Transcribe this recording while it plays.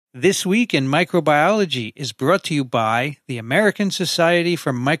This Week in Microbiology is brought to you by the American Society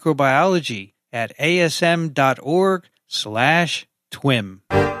for Microbiology at asm.org/TWiM.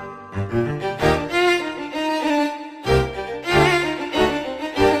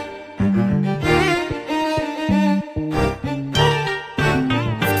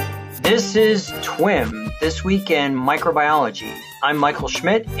 This is TWiM, This Week in Microbiology. I'm Michael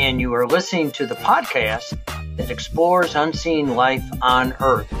Schmidt, and you are listening to the podcast that explores unseen life on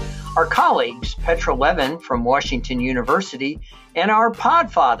Earth. Our colleagues, Petra Levin from Washington University, and our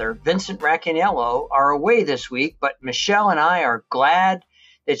podfather, Vincent Racaniello, are away this week, but Michele and I are glad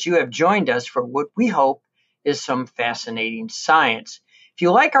that you have joined us for what we hope is some fascinating science. If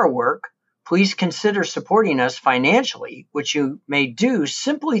you like our work, please consider supporting us financially, which you may do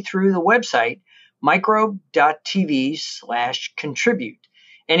simply through the website microbe.tv/contribute.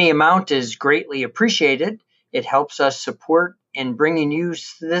 Any amount is greatly appreciated. It helps us support in bringing you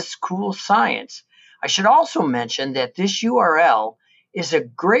this cool science. I should also mention that this URL is a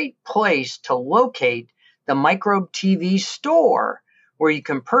great place to locate the Microbe TV store, where you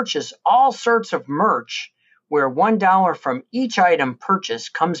can purchase all sorts of merch, where $1 from each item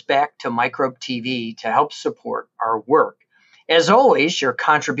purchased comes back to Microbe TV to help support our work. As always, your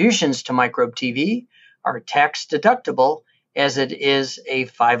contributions to Microbe TV are tax deductible, as it is a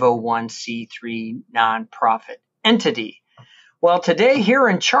 501c3 nonprofit entity. Well, today here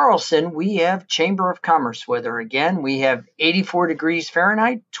in Charleston, we have Chamber of Commerce weather again. We have 84 degrees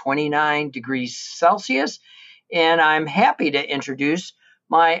Fahrenheit, 29 degrees Celsius, and I'm happy to introduce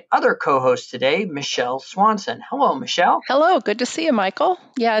my other co-host today, Michele Swanson. Hello, Michele. Hello, good to see you, Michael.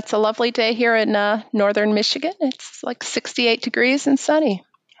 Yeah, it's a lovely day here in northern Michigan. It's like 68 degrees and sunny.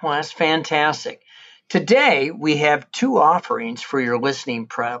 Well, that's fantastic. Today, we have two offerings for your listening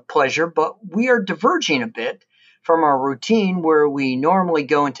pleasure, but we are diverging a bit from our routine where we normally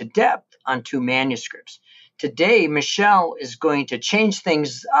go into depth on two manuscripts. Today, Michele is going to change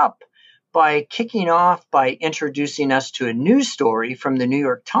things up by kicking off by introducing us to a news story from the New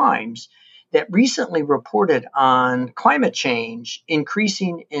York Times that recently reported on climate change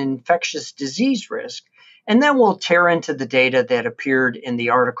increasing infectious disease risk, and then we'll tear into the data that appeared in the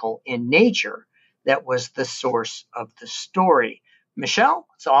article in Nature that was the source of the story. Michele,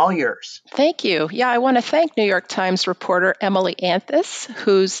 it's all yours. Thank you. Yeah, I want to thank New York Times reporter Emily Anthis,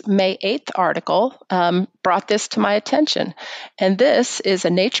 whose May 8th article brought this to my attention. And this is a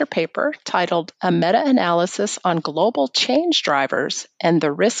Nature paper titled A Meta-Analysis on Global Change Drivers and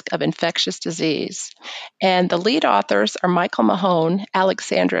the Risk of Infectious Disease. And the lead authors are Michael Mahone,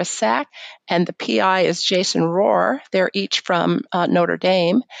 Alexandra Sack, and the PI is Jason Rohr. They're each from Notre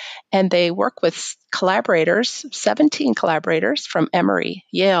Dame, and they work with 17 collaborators from Emory,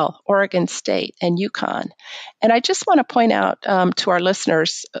 Yale, Oregon State, and UConn. And I just want to point out to our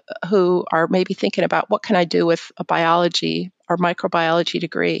listeners who are maybe thinking about what can I do with a biology or microbiology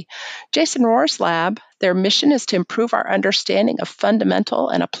degree. Jason Rohr's lab, their mission is to improve our understanding of fundamental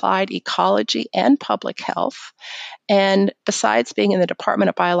and applied ecology and public health. And besides being in the Department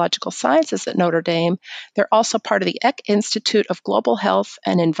of Biological Sciences at Notre Dame, they're also part of the Eck Institute of Global Health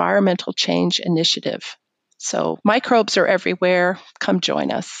and Environmental Change Initiative. So microbes are everywhere. Come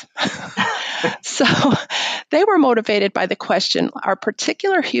join us. So they were motivated by the question, are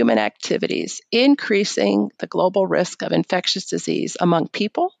particular human activities increasing the global risk of infectious disease among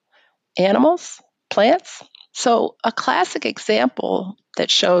people, animals, plants? So a classic example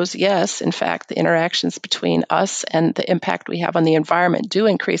that shows, yes, in fact, the interactions between us and the impact we have on the environment do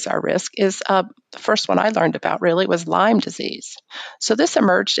increase our risk is the first one I learned about really was Lyme disease. So this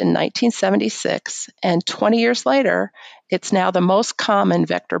emerged in 1976, and 20 years later, it's now the most common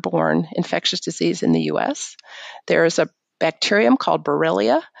vector-borne infectious disease in the U.S. There is a bacterium called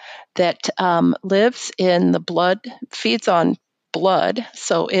Borrelia that lives in the blood, feeds on blood.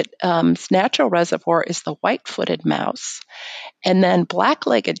 So its natural reservoir is the white-footed mouse. And then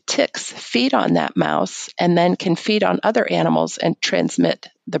black-legged ticks feed on that mouse and then can feed on other animals and transmit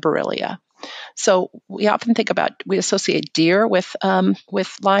the Borrelia. So we often we associate deer with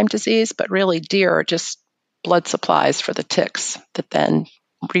Lyme disease, but really deer are just blood supplies for the ticks that then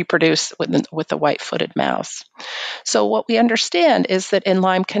reproduce with the white-footed mouse. So what we understand is that in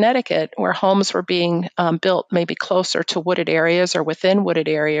Lyme, Connecticut, where homes were being built maybe closer to wooded areas or within wooded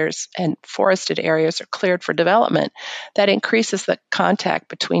areas and forested areas are cleared for development, that increases the contact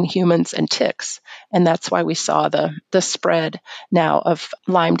between humans and ticks. And that's why we saw the spread now of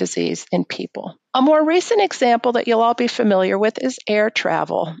Lyme disease in people. A more recent example that you'll all be familiar with is air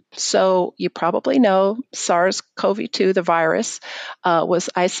travel. So you probably know SARS-CoV-2, the virus, was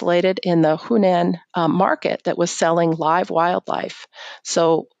isolated in the Hunan market that was selling live wildlife.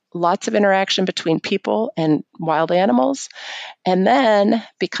 So lots of interaction between people and wild animals. And then,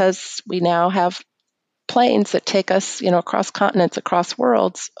 because we now have planes that take us, across continents, across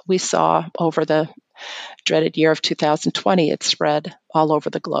worlds, we saw over the dreaded year of 2020, it spread all over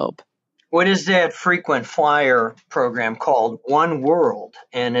the globe. What is that frequent flyer program called? One World,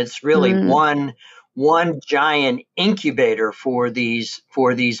 and it's really one giant incubator for these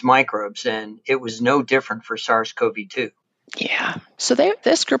microbes, and it was no different for SARS-CoV-2. Yeah. So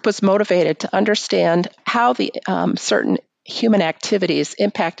this group was motivated to understand how the certain human activities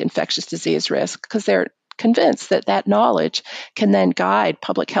impact infectious disease risk, because they're convinced that that knowledge can then guide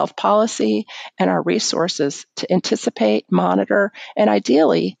public health policy and our resources to anticipate, monitor, and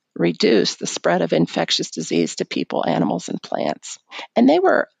ideally reduce the spread of infectious disease to people, animals, and plants. And they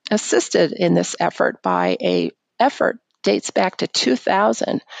were assisted in this effort by a effort dates back to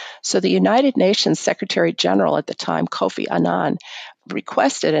 2000. So the United Nations Secretary General at the time, Kofi Annan,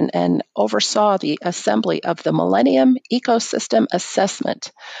 requested and oversaw the assembly of the Millennium Ecosystem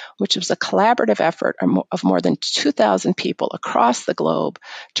Assessment, which was a collaborative effort of more than 2,000 people across the globe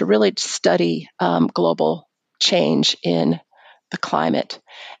to really study global change in the climate.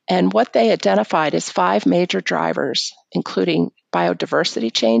 And what they identified is 5 major drivers, including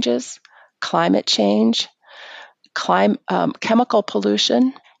biodiversity changes, climate change, chemical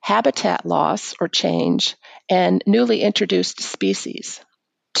pollution, habitat loss or change, and newly introduced species.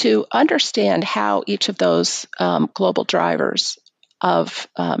 To understand how each of those global drivers of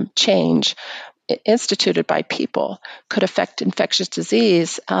change instituted by people could affect infectious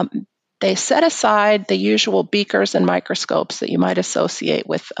disease, they set aside the usual beakers and microscopes that you might associate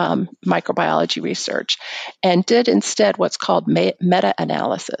with microbiology research and did instead what's called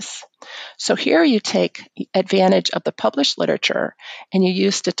meta-analysis. So here you take advantage of the published literature and you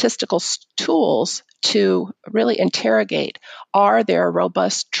use statistical tools to really interrogate, are there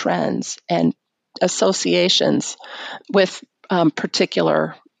robust trends and associations with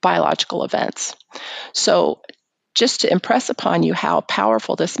particular biological events? So just to impress upon you how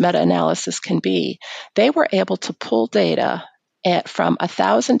powerful this meta-analysis can be, they were able to pull data from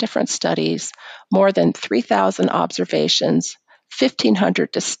 1,000 different studies, more than 3,000 observations,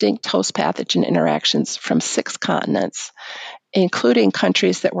 1,500 distinct host pathogen interactions from 6 continents, including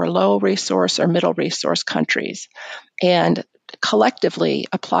countries that were low resource or middle resource countries, and collectively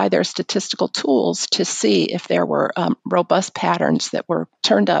apply their statistical tools to see if there were robust patterns that were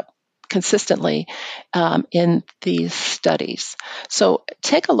turned up consistently in these studies. So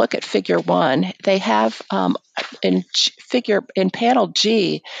take a look at Figure 1. They have in panel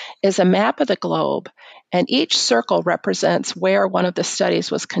G is a map of the globe, and each circle represents where one of the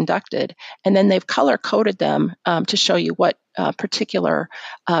studies was conducted, and then they've color-coded them to show you what particular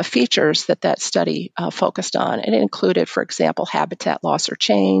features that study focused on. And it included, for example, habitat loss or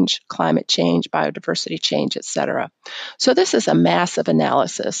change, climate change, biodiversity change, etc. So this is a massive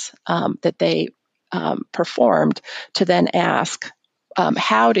analysis that they performed to then ask,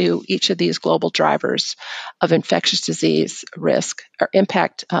 how do each of these global drivers of infectious disease risk or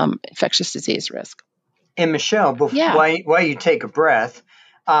impact infectious disease risk? And Michele, while you take a breath,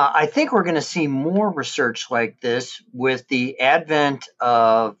 I think we're going to see more research like this with the advent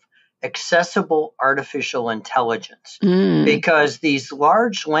of accessible artificial intelligence, because these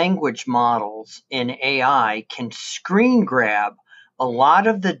large language models in AI can screen grab a lot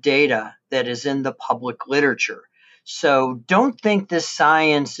of the data that is in the public literature. So don't think this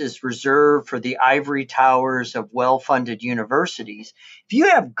science is reserved for the ivory towers of well-funded universities. If you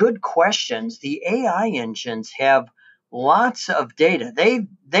have good questions, the AI engines have lots of data.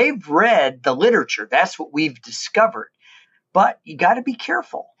 They've read the literature. That's what we've discovered. But you got to be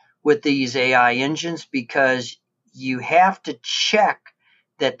careful with these AI engines, because you have to check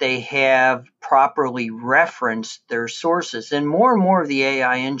that they have properly referenced their sources. And more of the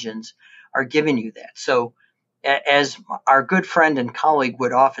AI engines are giving you that. So as our good friend and colleague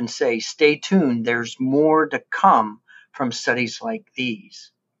would often say, stay tuned. There's more to come from studies like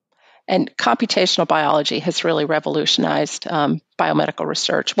these. And computational biology has really revolutionized biomedical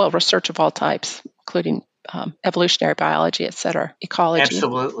research, research of all types, including evolutionary biology, et cetera, ecology.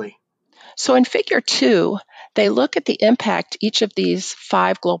 Absolutely. So in Figure 2, they look at the impact each of these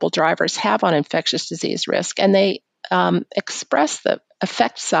 5 global drivers have on infectious disease risk, and they express the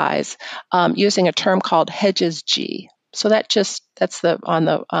effect size using a term called Hedges G. So that's on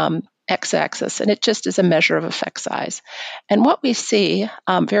the x-axis, and it just is a measure of effect size. And what we see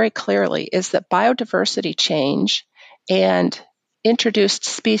very clearly is that biodiversity change and introduced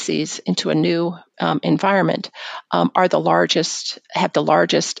species into a new environment have the largest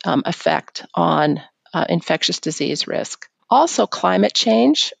effect on infectious disease risk. Also, climate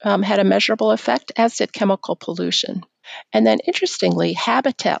change had a measurable effect, as did chemical pollution. And then, interestingly,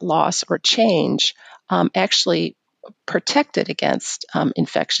 habitat loss or change actually protected against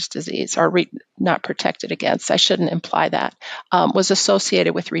infectious disease, or not protected against, I shouldn't imply that, was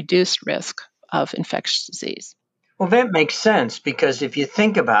associated with reduced risk of infectious disease. Well, that makes sense because if you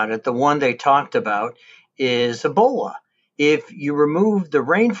think about it, the one they talked about is Ebola. If you remove the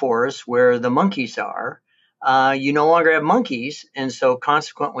rainforest where the monkeys are, you no longer have monkeys. And so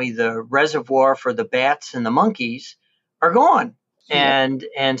consequently, the reservoir for the bats and the monkeys are gone. Yep.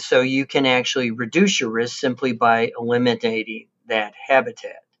 And so you can actually reduce your risk simply by eliminating that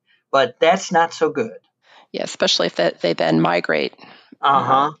habitat. But that's not so good. Yeah, especially if they then migrate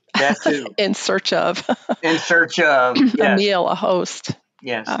That too. in search of In search of, a yes, meal, a host.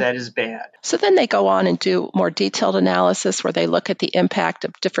 yes, that is bad. So then they go on and do more detailed analysis where they look at the impact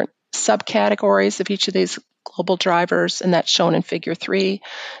of different subcategories of each of these global drivers, and that's shown in Figure 3.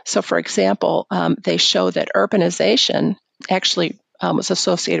 So, for example, they show that urbanization actually was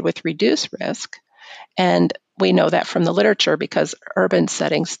associated with reduced risk. And we know that from the literature because urban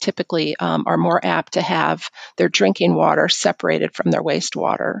settings typically are more apt to have their drinking water separated from their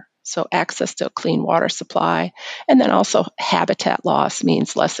wastewater. So, access to a clean water supply. And then also, habitat loss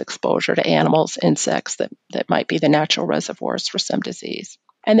means less exposure to animals, insects that might be the natural reservoirs for some disease.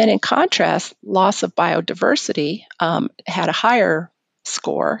 And then, in contrast, loss of biodiversity had a higher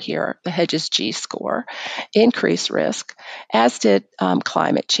score here, the Hedges G score, increased risk, as did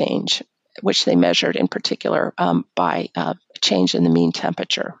climate change, which they measured in particular by change in the mean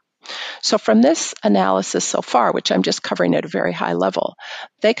temperature. So from this analysis so far, which I'm just covering at a very high level,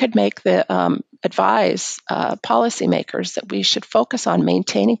 they could make the advise policymakers that we should focus on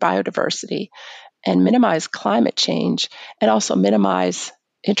maintaining biodiversity and minimize climate change, and also minimize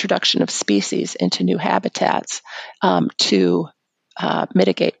introduction of species into new habitats to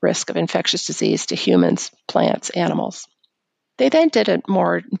mitigate risk of infectious disease to humans, plants, animals. They then did a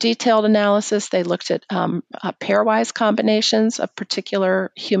more detailed analysis. They looked at pairwise combinations of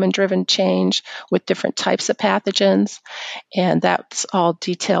particular human-driven change with different types of pathogens, and that's all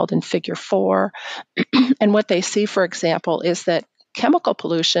detailed in Figure 4. And what they see, for example, is that chemical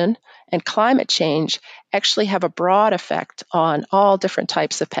pollution and climate change actually have a broad effect on all different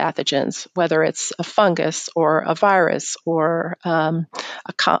types of pathogens, whether it's a fungus or a virus or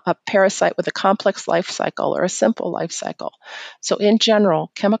a parasite with a complex life cycle or a simple life cycle. So in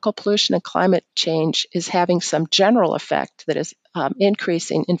general, chemical pollution and climate change is having some general effect that is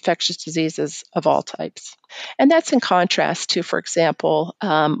increasing infectious diseases of all types. And that's in contrast to, for example,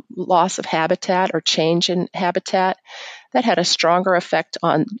 loss of habitat or change in habitat. That had a stronger effect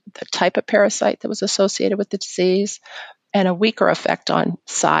on the type of parasite that was associated with the disease and a weaker effect on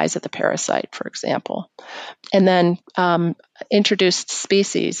size of the parasite, for example. And then introduced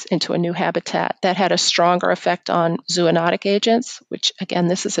species into a new habitat that had a stronger effect on zoonotic agents, which again,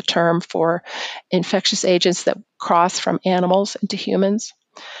 this is a term for infectious agents that cross from animals into humans,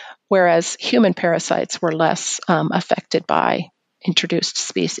 whereas human parasites were less affected by introduced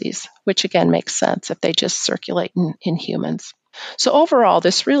species, which again makes sense if they just circulate in humans. So overall,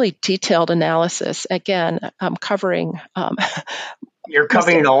 this really detailed analysis, again, I'm covering You're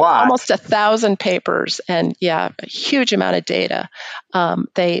covering a lot. Almost 1,000 papers and, yeah, a huge amount of data.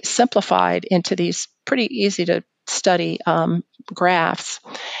 They simplified into these pretty easy to study graphs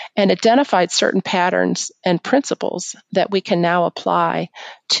and identified certain patterns and principles that we can now apply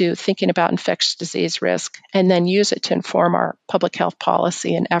to thinking about infectious disease risk and then use it to inform our public health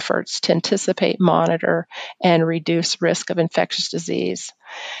policy and efforts to anticipate, monitor, and reduce risk of infectious disease.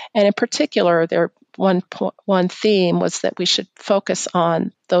 And in particular, their one theme was that we should focus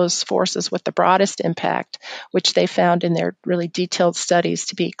on those forces with the broadest impact, which they found in their really detailed studies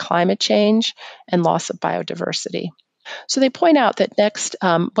to be climate change and loss of biodiversity. So they point out that next,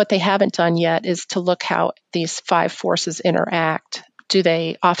 what they haven't done yet is to look how these 5 forces interact. Do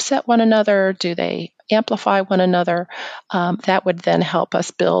they offset one another? Do they amplify one another? That would then help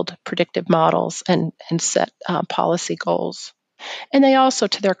us build predictive models and set policy goals. And they also,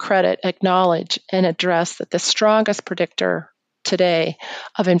 to their credit, acknowledge and address that the strongest predictor today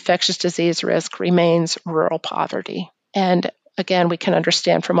of infectious disease risk remains rural poverty. And again, we can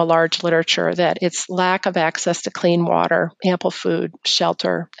understand from a large literature that it's lack of access to clean water, ample food,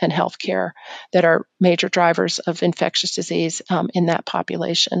 shelter, and health care that are major drivers of infectious disease in that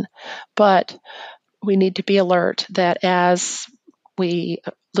population. But we need to be alert that as we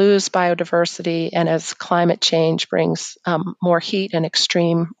lose biodiversity and as climate change brings more heat and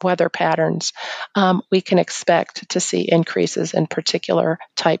extreme weather patterns, we can expect to see increases in particular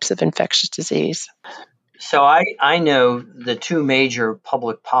types of infectious disease. So I know the two major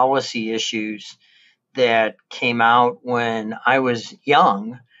public policy issues that came out when I was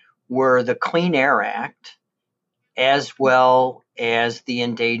young were the Clean Air Act as well as the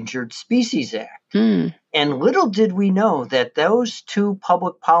Endangered Species Act. Hmm. And little did we know that those two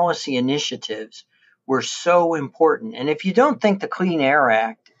public policy initiatives were so important. And if you don't think the Clean Air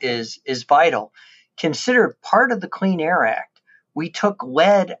Act is vital, consider part of the Clean Air Act. We took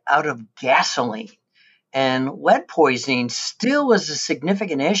lead out of gasoline, and lead poisoning still is a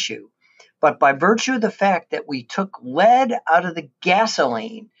significant issue. But by virtue of the fact that we took lead out of the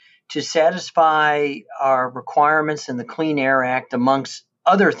gasoline to satisfy our requirements in the Clean Air Act, amongst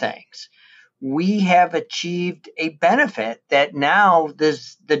other things, we have achieved a benefit that now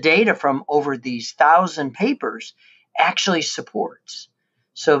the data from over these 1,000 papers actually supports.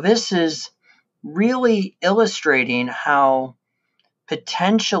 So this is really illustrating how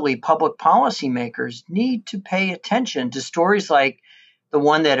potentially public policymakers need to pay attention to stories like the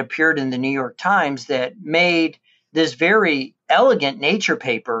one that appeared in the New York Times that made this very elegant Nature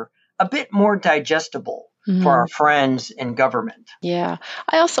paper a bit more digestible for our friends in government. Yeah.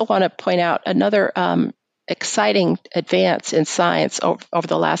 I also want to point out another exciting advance in science over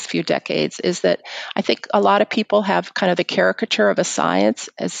the last few decades is that I think a lot of people have kind of the caricature of a science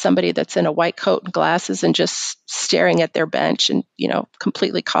as somebody that's in a white coat and glasses and just staring at their bench and,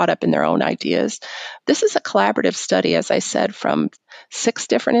 completely caught up in their own ideas. This is a collaborative study, as I said, from 5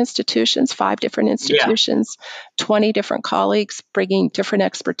 different institutions, 20 different colleagues bringing different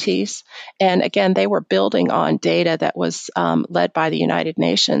expertise. And again, they were building on data that was led by the United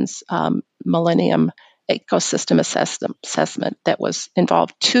Nations Millennium Ecosystem Assessment that was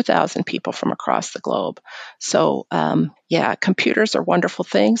involved 2,000 people from across the globe. So, computers are wonderful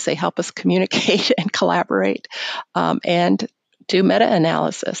things. They help us communicate and collaborate and do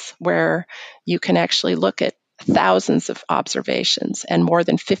meta-analysis where you can actually look at thousands of observations and more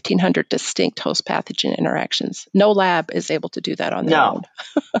than 1,500 distinct host pathogen interactions. No lab is able to do that on their own.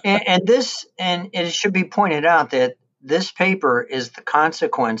 and it should be pointed out that this paper is the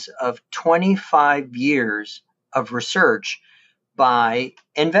consequence of 25 years of research by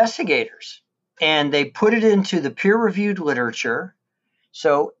investigators. And they put it into the peer-reviewed literature.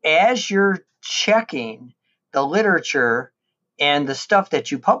 So as you're checking the literature and the stuff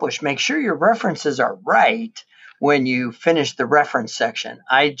that you publish, make sure your references are right when you finish the reference section.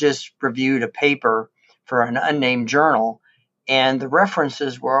 I just reviewed a paper for an unnamed journal, and the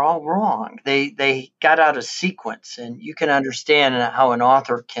references were all wrong. They got out of sequence, and you can understand how an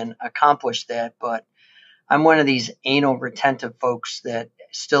author can accomplish that. But I'm one of these anal retentive folks that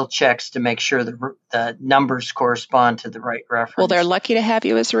still checks to make sure the numbers correspond to the right reference. Well, they're lucky to have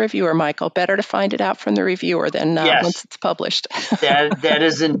you as a reviewer, Michael. Better to find it out from the reviewer than once it's published. That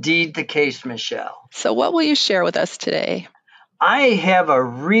is indeed the case, Michele. So what will you share with us today? I have a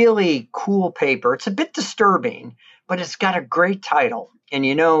really cool paper. It's a bit disturbing, but it's got a great title. And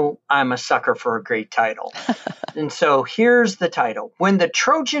I'm a sucker for a great title. And so here's the title. When the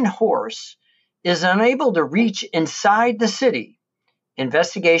Trojan horse is unable to reach inside the city,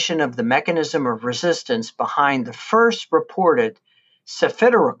 investigation of the mechanism of resistance behind the first reported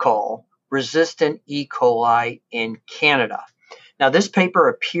cephidorachal-resistant E. coli in Canada. Now, this paper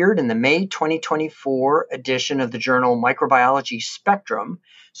appeared in the May 2024 edition of the journal Microbiology Spectrum,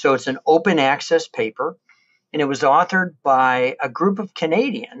 so it's an open access paper, and it was authored by a group of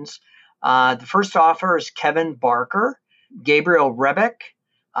Canadians. The first author is Kevin Barker, Gabriel Rebeck,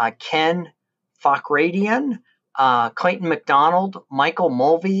 Ken Fakhradian, Clayton McDonald, Michael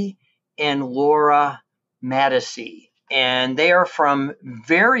Mulvey, and Laura Mattisey. And they are from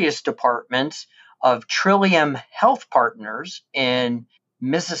various departments of TWiM Health Partners in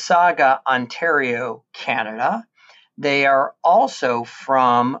Mississauga, Ontario, Canada. They are also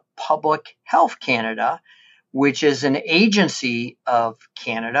from Public Health Canada, which is an agency of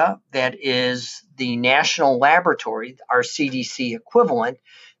Canada that is the national laboratory, our CDC equivalent,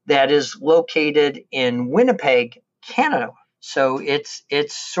 that is located in Winnipeg, Canada. So it's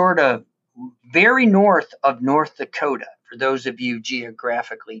sort of very north of North Dakota, for those of you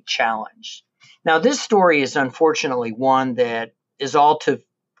geographically challenged. Now, this story is unfortunately one that is all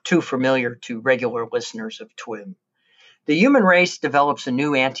too familiar to regular listeners of TWiM. The human race develops a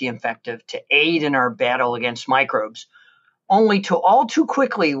new anti-infective to aid in our battle against microbes, only to all too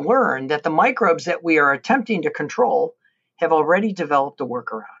quickly learn that the microbes that we are attempting to control have already developed a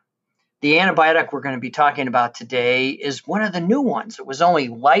workaround. The antibiotic we're going to be talking about today is one of the new ones. It was only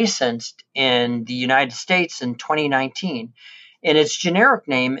licensed in the United States in 2019, and its generic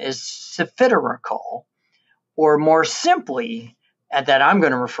name is cephidorachal, or more simply, that I'm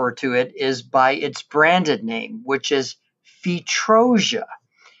going to refer to it is by its branded name, which is Fetrosia.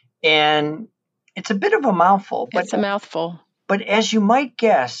 And it's a bit of a mouthful. It's a mouthful. But as you might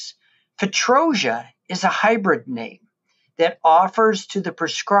guess, Fetrosia is a hybrid name that offers to the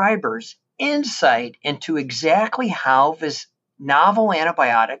prescribers insight into exactly how this novel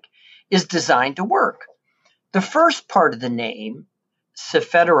antibiotic is designed to work. The first part of the name,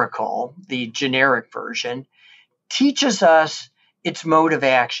 cefiderocol, the generic version, teaches us its mode of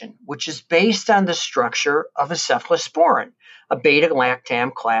action, which is based on the structure of a cephalosporin, a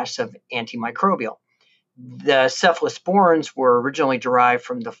beta-lactam class of antimicrobial. The cephalosporins were originally derived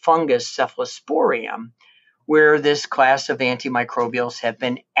from the fungus Cephalosporium, where this class of antimicrobials have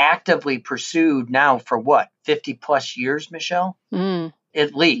been actively pursued now for 50 plus years, Michele?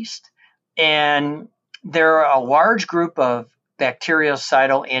 At least. And there are a large group of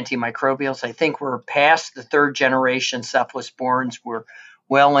bactericidal antimicrobials. I think we're past the third generation cephalosporins. We're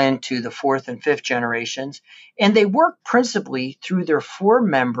well into the fourth and fifth generations. And they work principally through their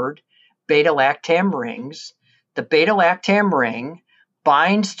four-membered beta-lactam rings. The beta-lactam ring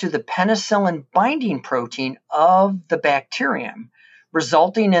binds to the penicillin binding protein of the bacterium,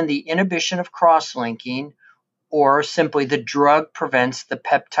 resulting in the inhibition of cross-linking, or simply the drug prevents the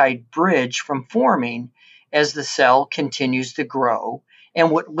peptide bridge from forming as the cell continues to grow. And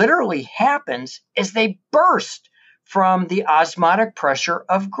what literally happens is they burst from the osmotic pressure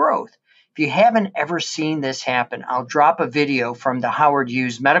of growth. If you haven't ever seen this happen, I'll drop a video from the Howard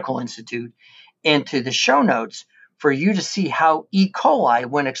Hughes Medical Institute into the show notes for you to see how E. coli,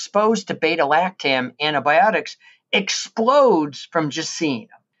 when exposed to beta-lactam antibiotics, explodes from just seeing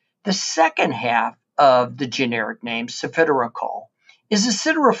them. The second half of the generic name, cefiderocol, is a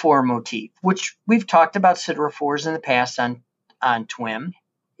siderophore motif, which we've talked about siderophores in the past on TWiM,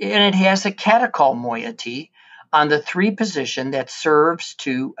 and it has a catechol moiety on the 3 position that serves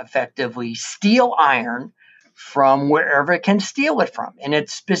to effectively steal iron from wherever it can steal it from, and it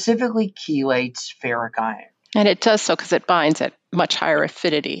specifically chelates ferric iron. And it does so because it binds at much higher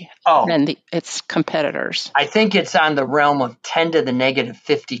affinity than its competitors. I think it's on the realm of 10 to the negative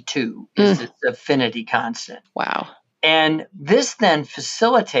 52 is its affinity constant. Wow. And this then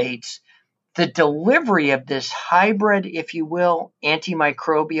facilitates the delivery of this hybrid, if you will,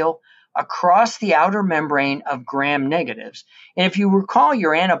 antimicrobial across the outer membrane of gram negatives. And if you recall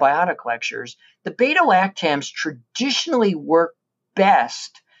your antibiotic lectures, the beta-lactams traditionally work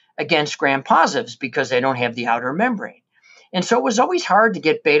best against gram positives because they don't have the outer membrane. And so it was always hard to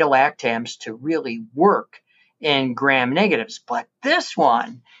get beta-lactams to really work in gram negatives. But this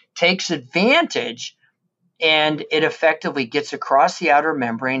one takes advantage and it effectively gets across the outer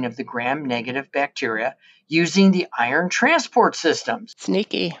membrane of the gram negative bacteria using the iron transport systems.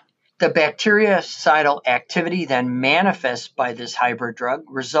 Sneaky. The bactericidal activity then manifests by this hybrid drug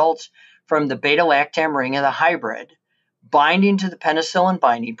results from the beta-lactam ring of the hybrid binding to the penicillin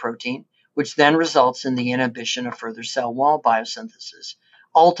binding protein, which then results in the inhibition of further cell wall biosynthesis,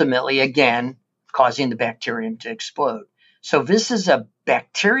 ultimately, again, causing the bacterium to explode. So this is a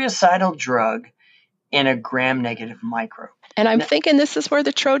bactericidal drug in a gram-negative microbe. And I'm thinking this is where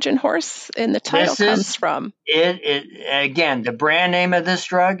the Trojan horse in the title comes from. Again, the brand name of this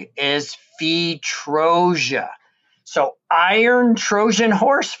drug is Fetrosia. So iron Trojan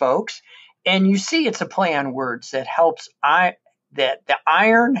horse, folks. And you see it's a play on words that that the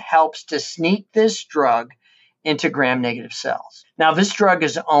iron helps to sneak this drug into gram-negative cells. Now, this drug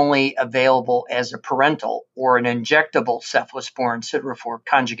is only available as a parental or an injectable cephalosporin siderophore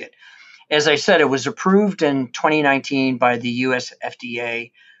conjugate. As I said, it was approved in 2019 by the US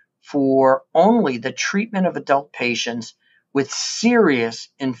FDA for only the treatment of adult patients with serious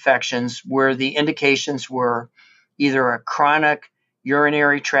infections where the indications were either a chronic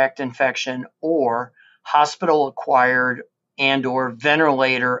urinary tract infection or hospital-acquired and or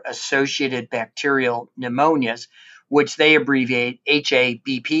ventilator-associated bacterial pneumonias, which they abbreviate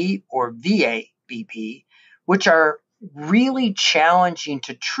HABP or VABP, which are really challenging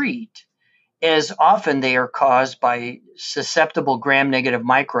to treat, as often they are caused by susceptible gram-negative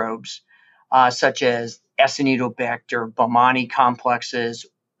microbes, such as Acinetobacter baumannii complexes,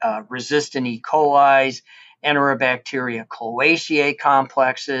 resistant E. coli, Enterobacteria cloaceae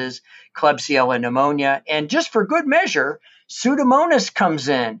complexes, Klebsiella pneumonia, and just for good measure, Pseudomonas comes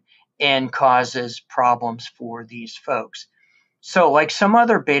in and causes problems for these folks. So like some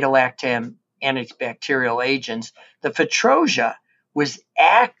other beta-lactam antibacterial agents, the Fetrosia was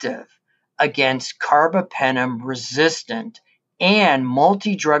active against carbapenem-resistant and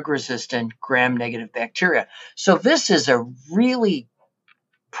multi-drug resistant gram-negative bacteria. So this is a really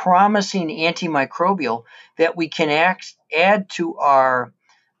promising antimicrobial that we can add to our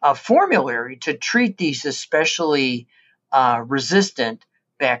formulary to treat these especially resistant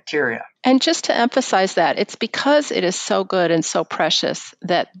bacteria. And just to emphasize that, it's because it is so good and so precious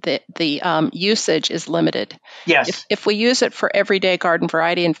that the usage is limited. Yes. If we use it for everyday garden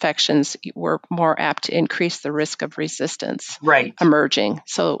variety infections, we're more apt to increase the risk of resistance emerging.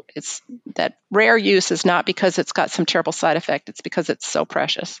 So it's that rare use is not because it's got some terrible side effect. It's because it's so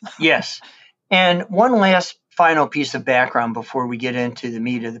precious. Yes. And one last final piece of background before we get into the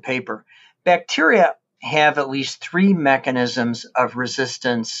meat of the paper. Bacteria have at least 3 mechanisms of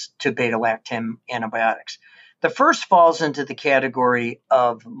resistance to beta-lactam antibiotics. The first falls into the category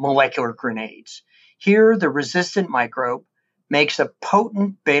of molecular grenades. Here, the resistant microbe makes a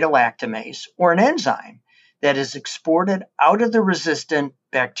potent beta-lactamase, or an enzyme, that is exported out of the resistant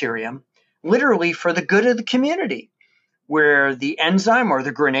bacterium, literally for the good of the community, where the enzyme or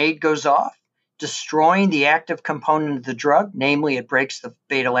the grenade goes off, destroying the active component of the drug, namely it breaks the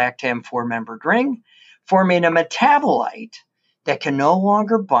beta-lactam 4-membered ring, forming a metabolite that can no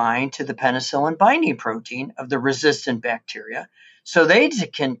longer bind to the penicillin binding protein of the resistant bacteria, so they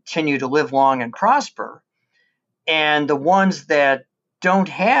continue to live long and prosper. And the ones that don't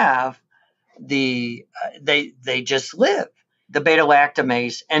have they just live. The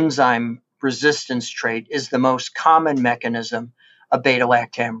beta-lactamase enzyme resistance trait is the most common mechanism of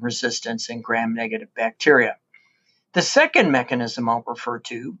beta-lactam resistance in gram-negative bacteria. The second mechanism I'll refer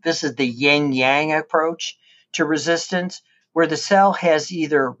to, this is the yin-yang approach to resistance, where the cell has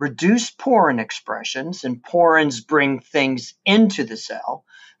either reduced porin expressions, and porins bring things into the cell,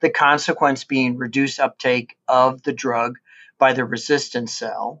 the consequence being reduced uptake of the drug by the resistant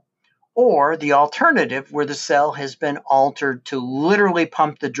cell, or the alternative, where the cell has been altered to literally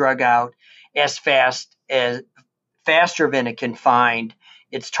pump the drug out faster than it can find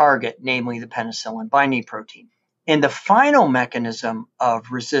its target, namely the penicillin binding protein. And the final mechanism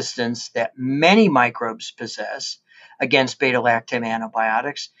of resistance that many microbes possess against beta-lactam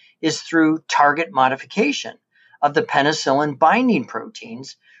antibiotics is through target modification of the penicillin binding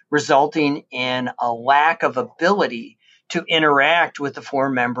proteins, resulting in a lack of ability to interact with the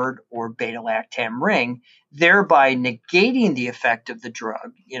 4-membered or beta-lactam ring, thereby negating the effect of the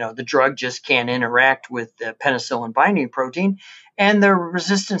drug. The drug just can't interact with the penicillin binding protein, and the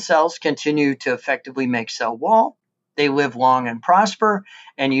resistant cells continue to effectively make cell wall. They live long and prosper,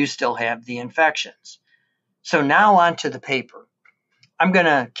 and you still have the infections. So now on to the paper. I'm going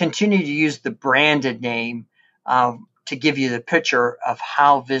to continue to use the branded name to give you the picture of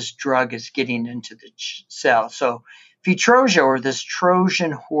how this drug is getting into the cell. So Fetrosia, or this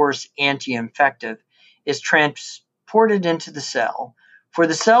Trojan horse anti-infective, is transported into the cell, for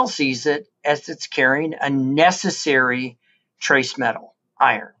the cell sees it as it's carrying a necessary trace metal,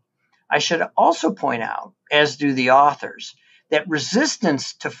 iron. I should also point out, as do the authors, that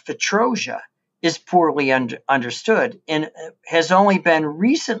resistance to Fetrosia is poorly understood and has only been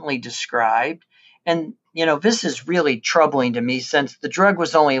recently described. And, this is really troubling to me, since the drug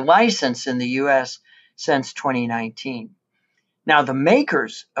was only licensed in the U.S. since 2019. Now, the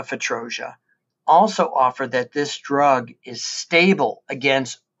makers of Fetrosia also offer that this drug is stable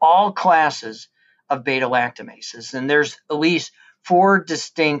against all classes of beta-lactamases, and there's at least 4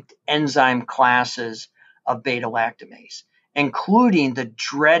 distinct enzyme classes of beta-lactamase, including the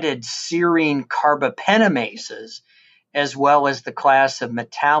dreaded serine carbapenemases, as well as the class of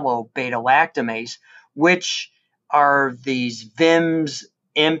metallo-beta-lactamase, which are these VIMs,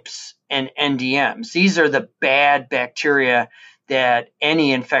 IMPs, and NDMs. These are the bad bacteria that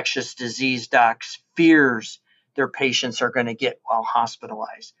any infectious disease doc fears their patients are going to get while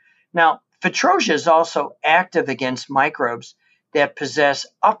hospitalized. Now, Fetrosia is also active against microbes that possess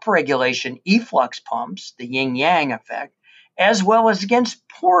upregulation efflux pumps, the yin-yang effect, as well as against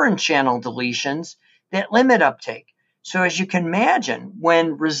porin channel deletions that limit uptake. So as you can imagine,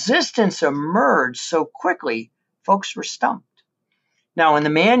 when resistance emerged so quickly, folks were stumped. Now, in the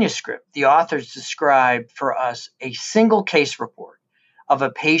manuscript, the authors describe for us a single case report of a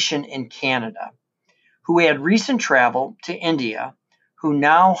patient in Canada who had recent travel to India, who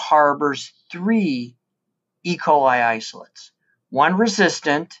now harbors 3 E. coli isolates, 1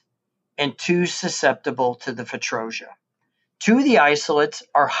 resistant and 2 susceptible to the Fetrosia. 2 of the isolates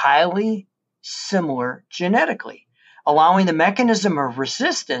are highly similar genetically, allowing the mechanism of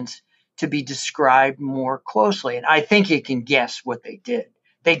resistance to be described more closely. And I think you can guess what they did.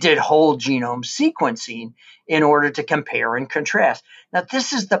 They did whole genome sequencing in order to compare and contrast. Now,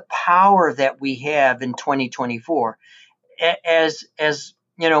 this is the power that we have in 2024. As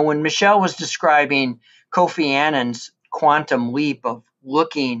when Michele was describing Kofi Annan's quantum leap of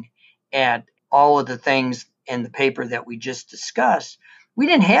looking at all of the things in the paper that we just discussed, we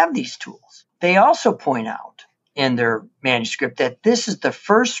didn't have these tools. They also point out in their manuscript that this is the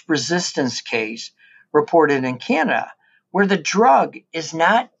first resistance case reported in Canada where the drug is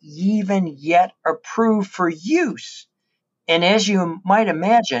not even yet approved for use. And as you might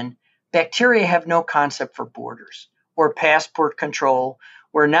imagine, bacteria have no concept for borders or passport control,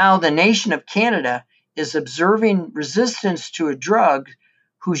 where now the nation of Canada is observing resistance to a drug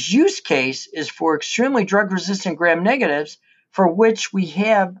whose use case is for extremely drug-resistant gram-negatives, for which we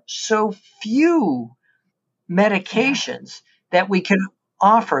have so few medications that we can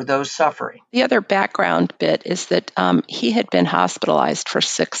offer those suffering. The other background bit is that he had been hospitalized for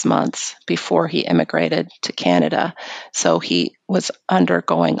 6 months before he immigrated to Canada. So he was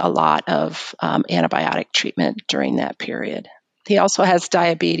undergoing a lot of antibiotic treatment during that period. He also has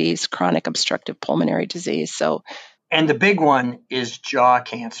diabetes, chronic obstructive pulmonary disease. And the big one is jaw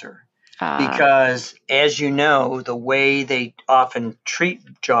cancer. Because, as you know, the way they often treat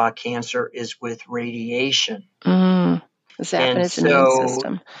jaw cancer is with radiation. Zapping his immune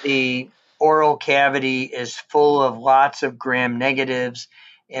system. The oral cavity is full of lots of gram-negatives,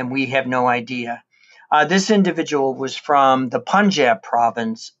 and we have no idea. This individual was from the Punjab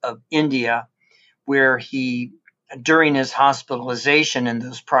province of India, where he, during his hospitalization in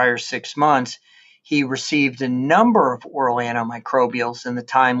those prior 6 months, he received a number of oral antimicrobials in the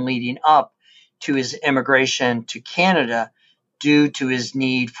time leading up to his immigration to Canada due to his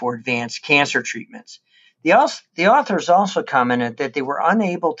need for advanced cancer treatments. The authors also commented that they were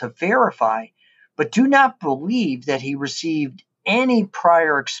unable to verify, but do not believe that he received any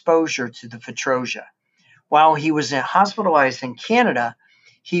prior exposure to the Fitrosia. While he was hospitalized in Canada,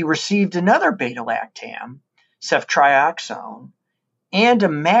 he received another beta-lactam, ceftriaxone, and a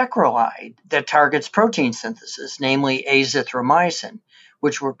macrolide that targets protein synthesis, namely azithromycin,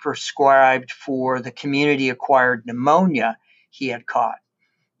 which were prescribed for the community-acquired pneumonia he had caught.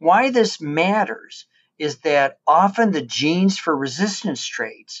 Why this matters is that often the genes for resistance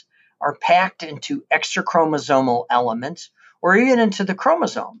traits are packed into extrachromosomal elements or even into the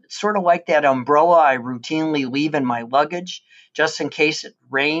chromosome. It's sort of like that umbrella I routinely leave in my luggage just in case it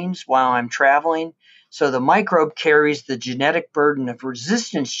rains while I'm traveling. So the microbe carries the genetic burden of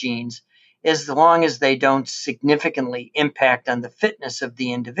resistance genes as long as they don't significantly impact on the fitness of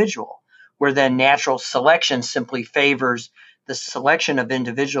the individual, where then natural selection simply favors the selection of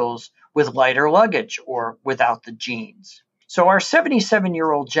individuals with lighter luggage or without the genes. So our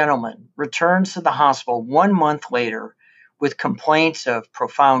 77-year-old gentleman returns to the hospital 1 month later with complaints of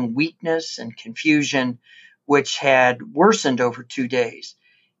profound weakness and confusion, which had worsened over 2 days.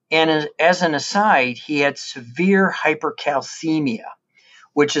 And as an aside, he had severe hypercalcemia,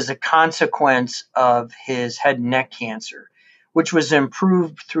 which is a consequence of his head and neck cancer, which was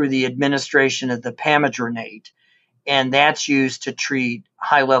improved through the administration of the pamidronate. And that's used to treat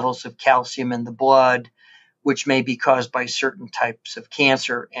high levels of calcium in the blood, which may be caused by certain types of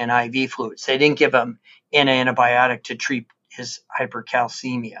cancer and IV fluids. They didn't give him an antibiotic to treat his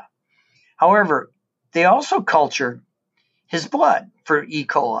hypercalcemia. However, they also cultured his blood for E.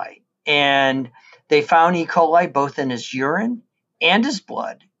 coli, and they found E. coli both in his urine and his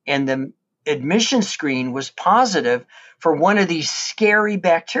blood, and the admission screen was positive for one of these scary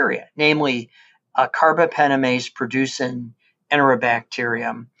bacteria, namely carbapenemase producing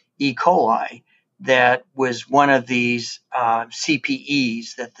Enterobacterium E. coli, that was one of these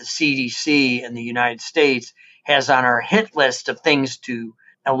CPEs that the CDC in the United States has on our hit list of things to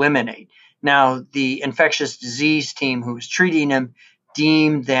eliminate. Now, the infectious disease team who was treating him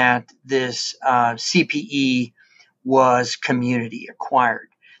deemed that this CPE was community acquired.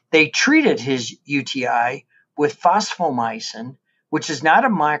 They treated his UTI with fosfomycin, which is not a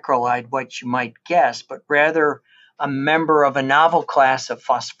macrolide, what you might guess, but rather a member of a novel class of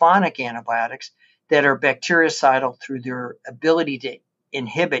phosphonic antibiotics that are bactericidal through their ability to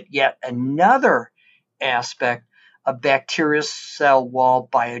inhibit yet another aspect of bacterial cell wall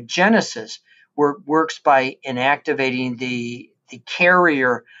biogenesis, where it works by inactivating the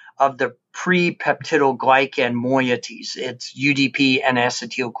carrier of the pre-peptidoglycan moieties. It's UDP and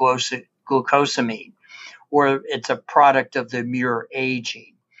acetylglucosamine, or it's a product of the Mur-A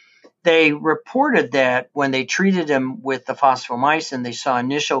gene. They reported that when they treated him with the fosfomycin, they saw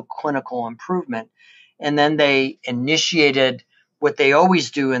initial clinical improvement, and then they initiated what they always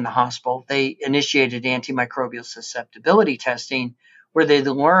do in the hospital. They initiated antimicrobial susceptibility testing, where they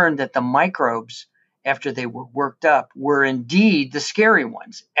learned that the microbes, after they were worked up, were indeed the scary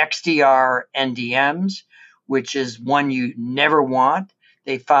ones. XDR NDMs, which is one you never want.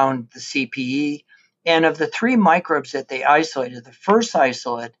 They found the CPE, And of the 3 microbes that they isolated, the first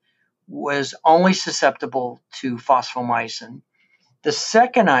isolate was only susceptible to phosphomycin. The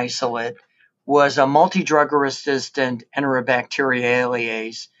second isolate was a multi-drug resistant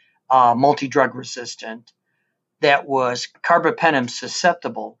enterobacteriales, multi-drug resistant, that was carbapenem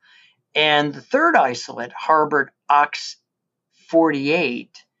susceptible. And the third isolate harbored OX48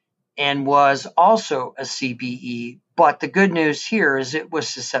 and was also a CBE. But the good news here is it was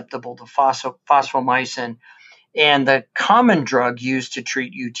susceptible to phosphomycin and the common drug used to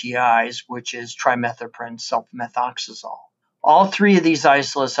treat UTIs, which is trimethoprim sulfamethoxazole. All 3 of these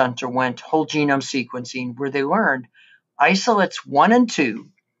isolates underwent whole genome sequencing, where they learned isolates 1 and 2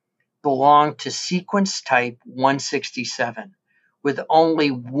 belong to sequence type 167, with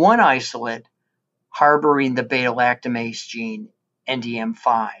only one isolate harboring the beta-lactamase gene,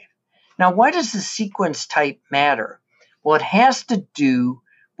 NDM5. Now, why does the sequence type matter? Well, it has to do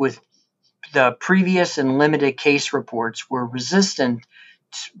with the previous and limited case reports where resistance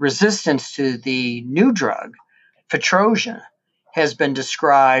to the new drug, Fetroja, has been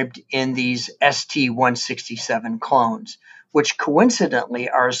described in these ST167 clones, which coincidentally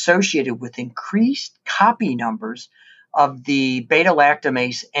are associated with increased copy numbers of the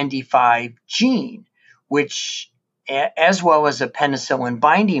beta-lactamase ND5 gene, which, as well as a penicillin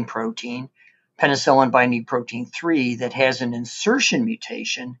binding protein 3, that has an insertion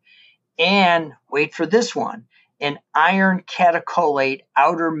mutation, and wait for this one, an iron catecholate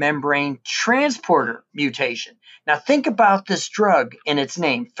outer membrane transporter mutation. Now think about this drug and its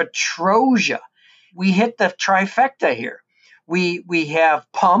name, Fetroja. We hit the trifecta here. We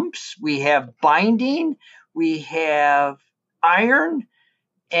have pumps, we have binding, we have iron,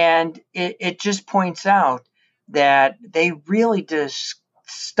 and it just points out that they really just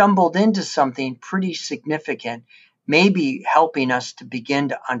stumbled into something pretty significant, maybe helping us to begin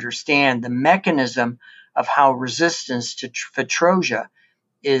to understand the mechanism of how resistance to Fetroja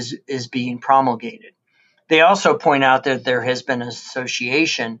is being promulgated. They also point out that there has been an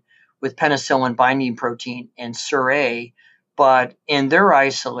association with penicillin binding protein and SIR-A, but in their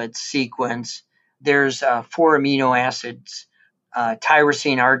isolate sequence, there's 4 amino acids,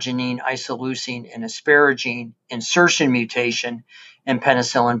 tyrosine, arginine, isoleucine, and asparagine insertion mutation in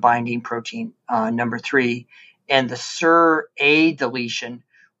penicillin binding protein number 3. And the SIR-A deletion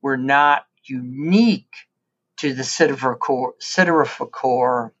were not unique to the siderophore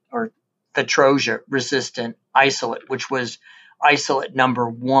or Fetroja resistant isolate, which was isolate number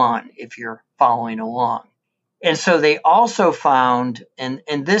 1, if you're following along. And so they also found, and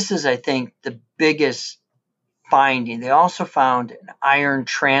this is, I think, the biggest finding, they also found an iron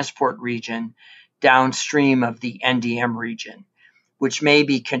transport region downstream of the NDM region, which may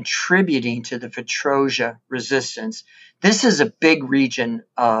be contributing to the Fetroja resistance. This is a big region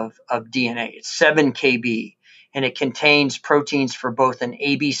of DNA. It's 7 kb, and it contains proteins for both an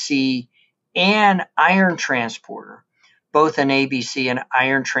ABC and iron transporter, both an ABC and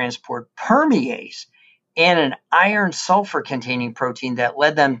iron transport permease, and an iron sulfur containing protein that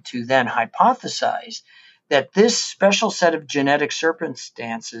led them to then hypothesize that this special set of genetic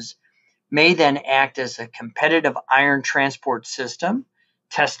circumstances may then act as a competitive iron transport system.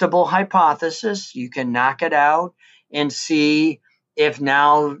 Testable hypothesis. You can knock it out and see if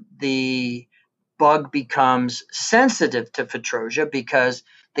now the bug becomes sensitive to Fetroja, because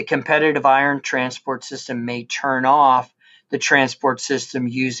the competitive iron transport system may turn off the transport system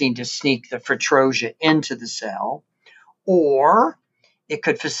using to sneak the Fetroja into the cell, or it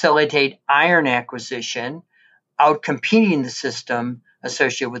could facilitate iron acquisition, outcompeting the system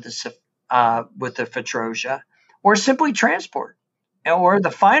associated with the Fetroja, or simply transport. Or the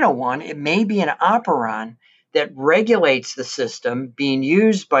final one, it may be an operon that regulates the system being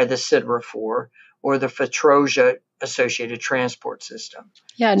used by the siderophore or the Fetroja-associated transport system.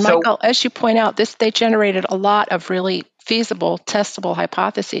 Yeah, and Michael, as you point out, they generated a lot of really feasible, testable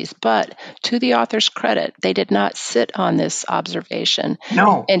hypotheses, but to the author's credit, they did not sit on this observation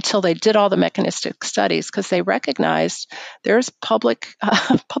until they did all the mechanistic studies, because they recognized there's public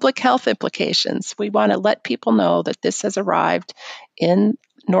health implications. We want to let people know that this has arrived in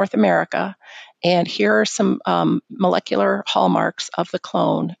North America, and here are some molecular hallmarks of the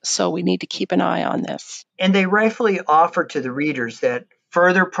clone, so we need to keep an eye on this. And they rightfully offered to the readers that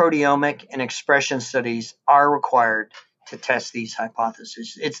further proteomic and expression studies are required to test these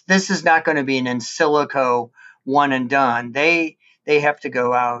hypotheses. This is not going to be an in silico one and done. They have to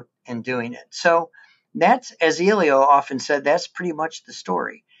go out and doing it. So that's, as Elio often said, that's pretty much the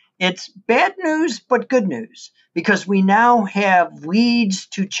story. It's bad news, but good news, because we now have weeds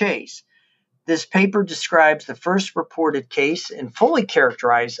to chase. This paper describes the first reported case and fully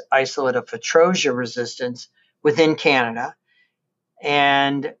characterized isolate of Fetrosia resistance within Canada,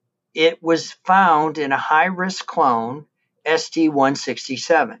 and it was found in a high-risk clone,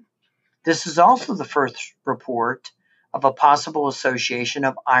 ST167. This is also the first report of a possible association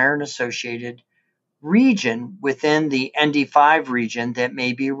of iron-associated region within the ND5 region that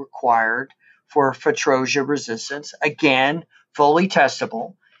may be required for Fetrosia resistance, again, fully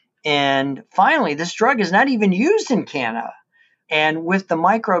testable. And finally, this drug is not even used in Canada. And with the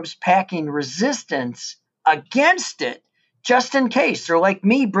microbes packing resistance against it, just in case, they're like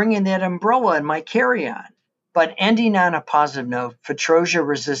me bringing that umbrella in my carry-on. But ending on a positive note, Fetrosia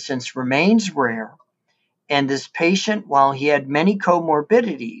resistance remains rare. And this patient, while he had many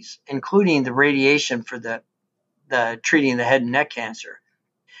comorbidities, including the radiation for the treating the head and neck cancer,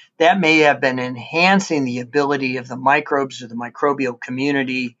 that may have been enhancing the ability of the microbes or the microbial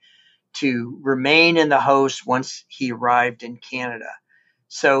community to remain in the host once he arrived in Canada.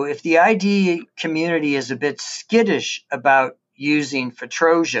 So if the ID community is a bit skittish about using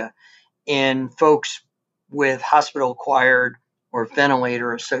Fetrosia in folks with hospital-acquired or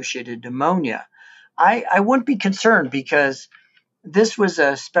ventilator-associated pneumonia, I wouldn't be concerned, because this was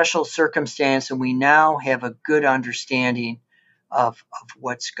a special circumstance and we now have a good understanding of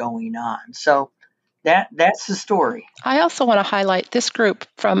what's going on. So that's the story. I also want to highlight this group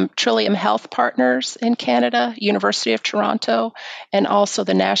from TWiM Health Partners in Canada, University of Toronto, and also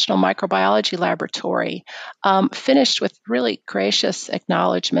the National Microbiology Laboratory, finished with really gracious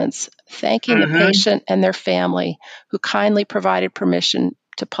acknowledgments, thanking the patient and their family who kindly provided permission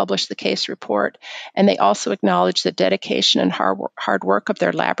to publish the case report. And they also acknowledged the dedication and hard work of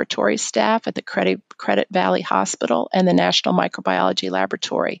their laboratory staff at the Credit Valley Hospital and the National Microbiology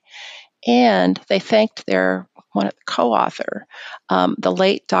Laboratory. And they thanked their co-author, the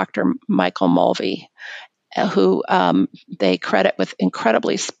late Dr. Michael Mulvey, who they credit with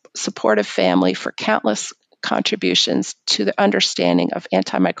incredibly supportive family for countless contributions to the understanding of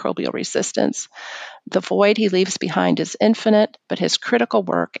antimicrobial resistance. The void he leaves behind is infinite, but his critical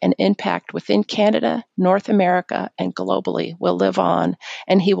work and impact within Canada, North America, and globally will live on,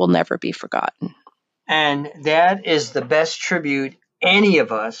 and he will never be forgotten. And that is the best tribute any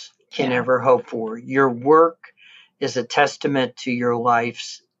of us can ever hope for. Your work is a testament to your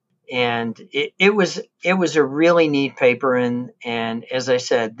lives. And it was a really neat paper. And as I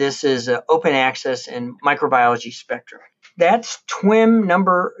said, this is an open access and microbiology spectrum. That's TWiM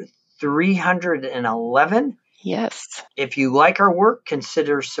number 311. Yes. If you like our work,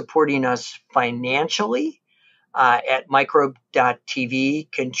 consider supporting us financially at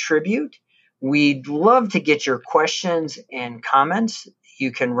microbe.tv contribute. We'd love to get your questions and comments.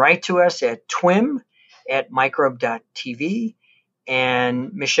 You can write to us at twim@microbe.tv.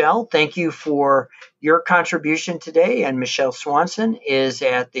 And Michele, thank you for your contribution today. And Michele Swanson is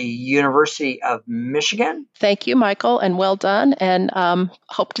at the University of Michigan. Thank you, Michael, and well done. And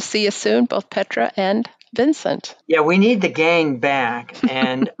hope to see you soon, both Petra and Vincent. Yeah, we need the gang back.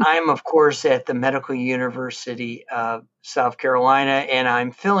 And I'm, of course, at the Medical University of South Carolina, and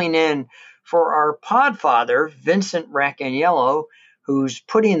I'm filling in for our podfather, Vincent Racaniello, who's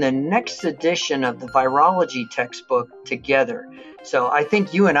putting the next edition of the virology textbook together. So I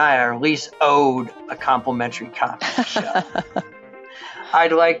think you and I are at least owed a complimentary copy, Michele.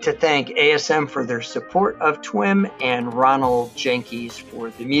 I'd like to thank ASM for their support of TWiM and Ronald Jenkins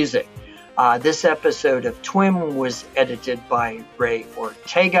for the music. This episode of TWiM was edited by Ray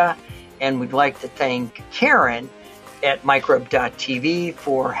Ortega, and we'd like to thank Karen at microbe.tv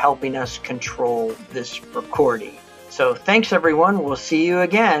for helping us control this recording. So thanks, everyone. We'll see you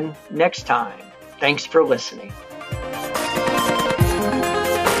again next time. Thanks for listening.